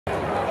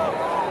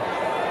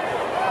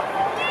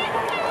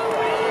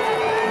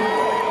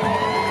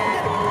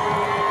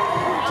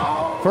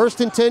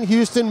First and 10,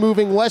 Houston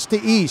moving west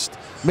to east.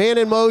 Man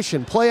in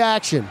motion, play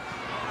action.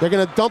 They're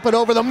going to dump it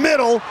over the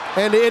middle,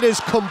 and it is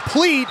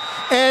complete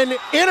and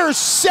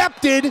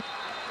intercepted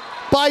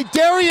by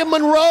Darian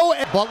Monroe.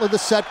 Butler the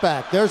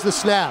setback. There's the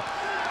snap.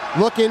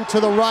 Looking to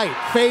the right.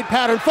 Fade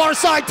pattern, far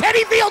side.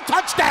 Teddy Veal,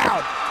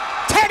 touchdown!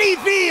 Teddy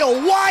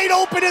Veal wide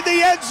open in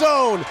the end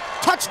zone.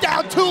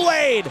 Touchdown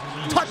Tulane.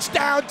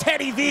 Touchdown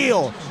Teddy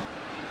Veal.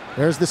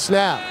 There's the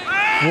snap.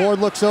 Ward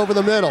looks over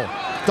the middle.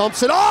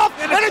 Dumps it off,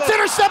 and it's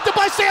intercepted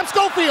by Sam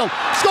Schofield.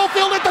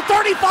 Schofield at the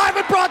 35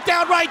 and brought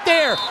down right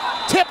there.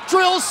 Tip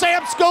drills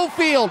Sam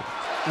Schofield.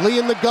 Lee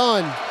in the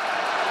gun.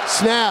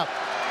 Snap.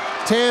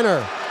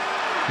 Tanner.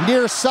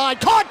 Near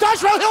side. Caught.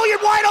 Dontrell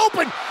Hilliard wide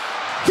open.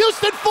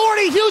 Houston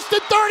 40, Houston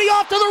 30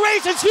 off to the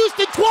races.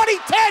 Houston 20,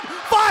 10,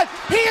 5.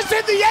 He is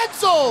in the end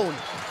zone.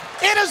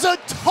 It is a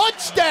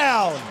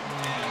touchdown.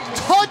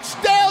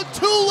 Touchdown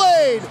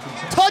Tulane.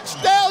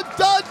 Touchdown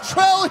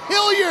Dontrell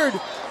Hilliard.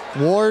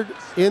 Ward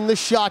in the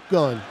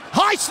shotgun.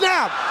 High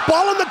snap.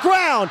 Ball on the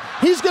ground.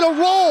 He's going to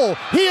roll.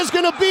 He is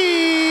going to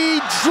be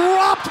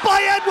dropped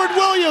by Edward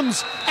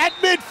Williams at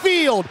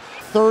midfield.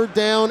 3rd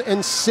down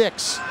and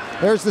 6.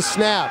 There's the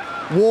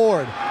snap.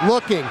 Ward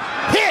looking.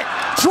 Hit.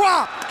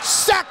 Drop.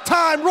 Sack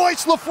time.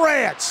 Royce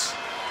LaFrance.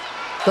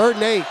 3rd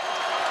and 8.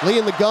 Lee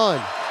in the gun.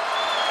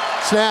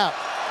 Snap.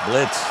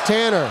 Blitz.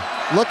 Tanner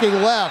looking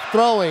left.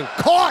 Throwing.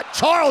 Caught.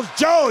 Charles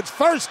Jones.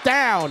 1st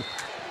down.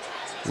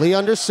 Lee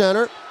under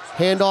center.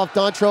 Handoff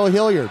Dontrell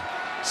Hilliard.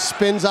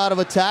 Spins out of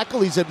a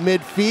tackle. He's at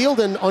midfield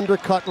and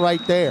undercut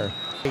right there.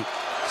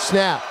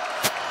 Snap.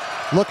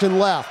 Looking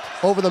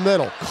left. Over the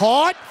middle.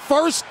 Caught.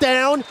 1st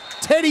down.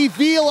 Teddy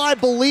Veal, I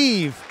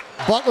believe.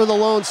 Butler the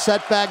lone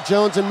setback.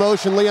 Jones in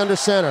motion. Lee under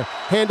center.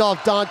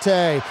 Handoff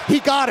Dante. He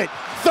got it.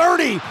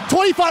 30.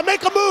 25.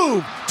 Make a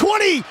move.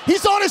 20.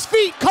 He's on his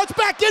feet. Cuts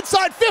back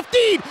inside.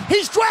 15.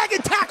 He's dragging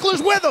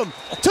tacklers with him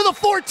to the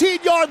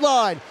 14-yard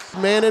line.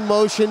 Man in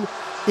motion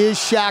is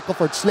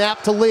Shackelford.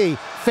 Snap to Lee.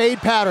 Fade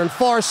pattern,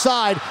 far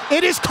side.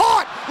 It is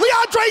caught.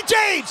 LeAndre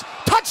James.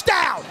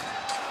 Touchdown.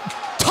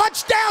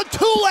 Touchdown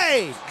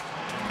Tulane.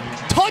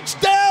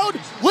 Touchdown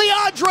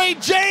LeAndre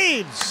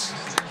James.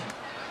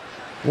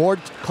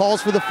 Ward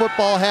calls for the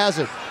football, has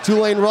it.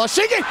 Tulane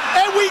rushing it,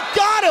 and we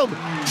got him.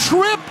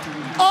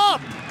 Tripped up.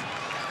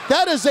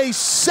 That is a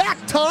sack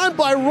time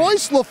by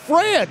Royce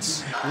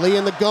LaFrance. Lee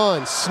in the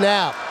gun.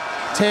 Snap.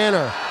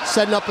 Tanner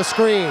setting up a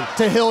screen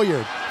to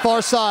Hilliard.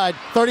 Far side,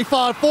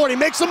 35-40,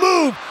 makes a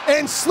move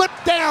and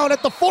slipped down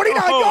at the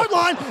 49-yard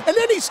line, and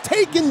then he's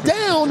taken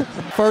down.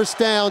 1st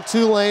down,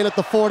 Tulane at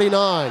the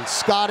 49.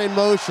 Scott in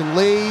motion,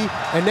 Lee,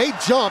 and they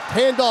jumped.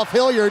 Handoff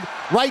Hilliard,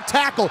 right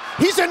tackle.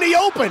 He's in the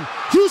open.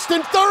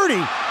 Houston 30,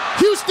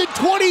 Houston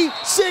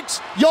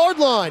 26-yard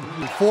line.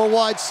 4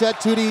 wide set,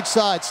 2 to each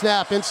side.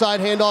 Snap, inside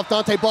handoff,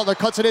 Dante Butler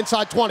cuts it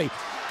inside 20.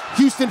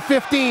 Houston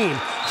 15,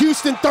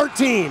 Houston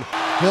 13.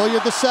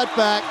 Hilliard the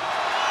setback.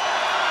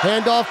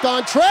 Handoff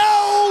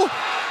Dontrell.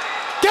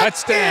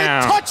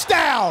 Touchdown.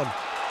 Touchdown.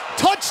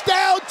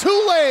 Touchdown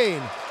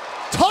Tulane.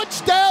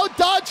 Touchdown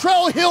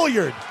Dontrell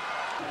Hilliard.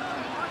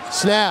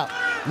 Snap.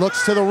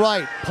 Looks to the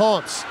right.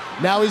 Pumps.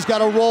 Now he's got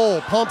to roll.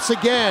 Pumps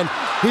again.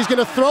 He's going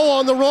to throw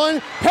on the run.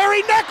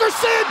 Parry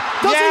Nickerson.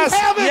 Does he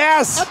have it?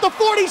 Yes. At the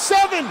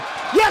 47.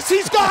 Yes,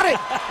 he's got it.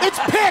 It's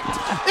picked.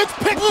 It's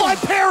picked by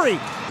Parry.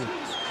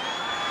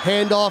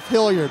 Handoff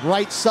Hilliard,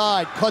 right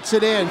side, cuts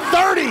it in,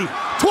 30,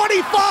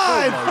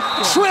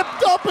 25,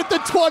 tripped up at the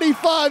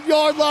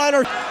 25-yard line.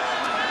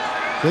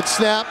 Good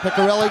snap,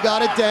 Piccarelli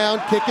got it down,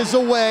 kick is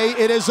away,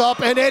 it is up,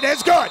 and it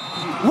is good.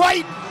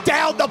 Right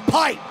down the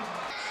pipe.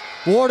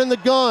 Ward in the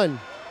gun,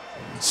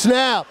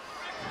 snap,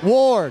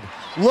 Ward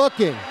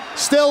looking,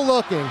 still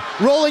looking,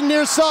 rolling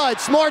near side,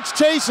 Smart's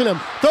chasing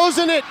him, throws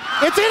in it,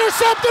 it's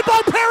intercepted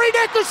by Parry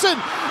Nickerson.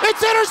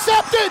 It's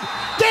intercepted,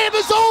 game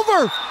is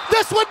over.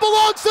 This one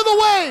belongs to the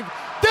Wave.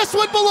 This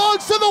one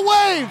belongs to the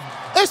Wave.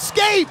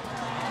 Escape.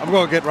 I'm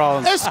going to get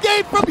Rollins.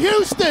 Escape from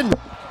Houston.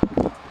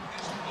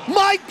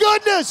 My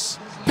goodness.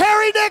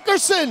 Parry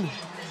Nickerson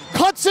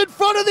cuts in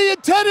front of the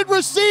intended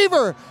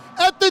receiver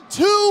at the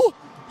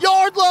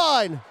 2-yard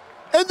line.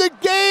 And the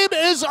game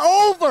is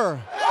over.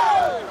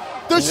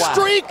 The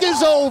streak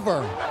is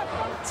over.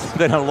 It's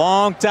been a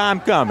long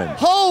time coming.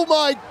 Oh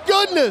my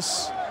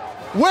goodness.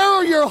 Where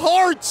are your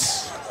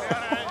hearts?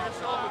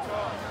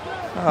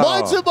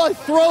 Mine's in my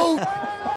throat.